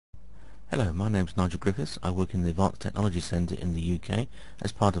Hello, my name is Nigel Griffiths. I work in the Advanced Technology Centre in the UK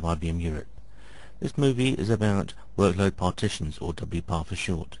as part of IBM Europe. This movie is about workload partitions, or WPAR for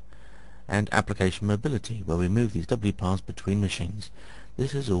short, and application mobility, where we move these WPARs between machines.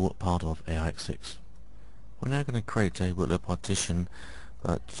 This is all part of AIX. We're now going to create a workload partition,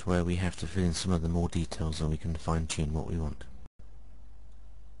 but where we have to fill in some of the more details and we can fine-tune what we want.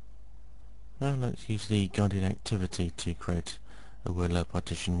 Now let's use the guided activity to create a workload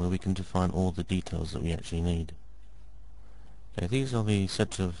partition where we can define all the details that we actually need. Okay, these are the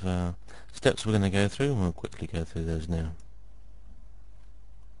set of steps we're going to go through, and we'll quickly go through those now.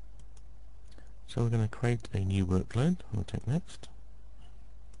 So we're going to create a new workload. We'll take next.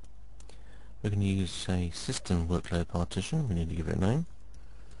 We're going to use a system workload partition. We need to give it a name,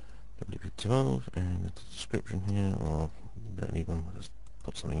 WP12, and a description here, or we don't need one, we'll just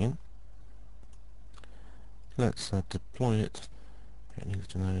put something in. Let's deploy it. It needs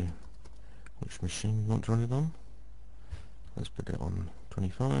to know which machine we want to run it on. Let's put it on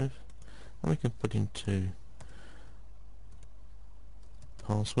 25, and we can put into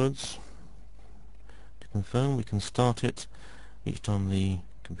passwords. To confirm, we can start it each time the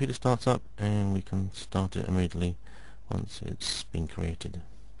computer starts up, and we can start it immediately once it's been created.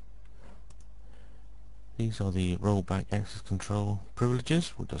 These are the rollback access control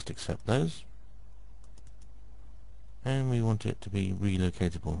privileges. We'll just accept those. And we want it to be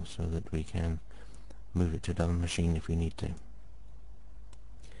relocatable so that we can move it to another machine if we need to.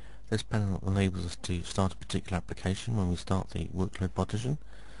 This panel enables us to start a particular application when we start the workload partition.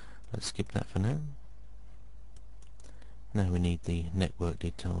 Let's skip that for now. Now we need the network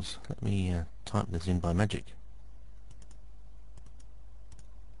details. Let me type this in by magic.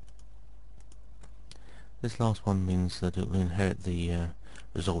 This last one means that it will inherit the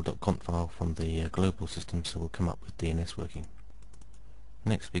resolve.conf file from the global system, so we'll come up with DNS working.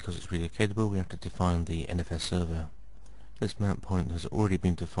 Next, because it's relocatable, we have to define the NFS server. This mount point has already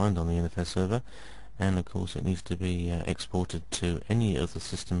been defined on the NFS server, and of course it needs to be exported to any of the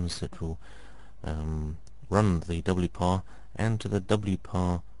systems that will run the WPAR and to the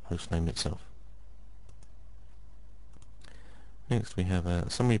WPAR hostname itself. Next we have a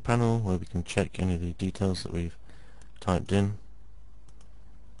summary panel where we can check any of the details that we've typed in.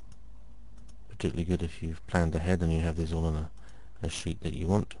 Particularly good if you've planned ahead and you have these all on a sheet that you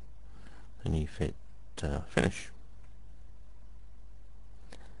want. Then you hit finish.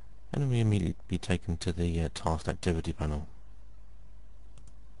 And then we immediately be taken to the task activity panel.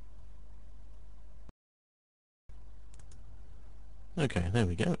 Okay, there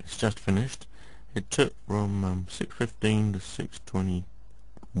we go, it's just finished. It took from 6:15 to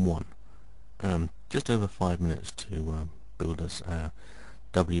 6:21, just over 5 minutes to build us our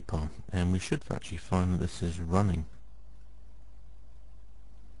WPAR, and we should actually find that this is running.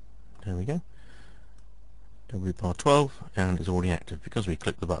 There we go, WPAR 12, and it's already active because we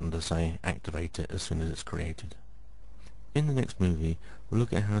clicked the button to say activate it as soon as it's created. In the next movie, we'll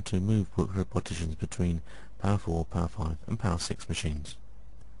look at how to move workload partitions between Power 4, Power 5 and Power 6 machines.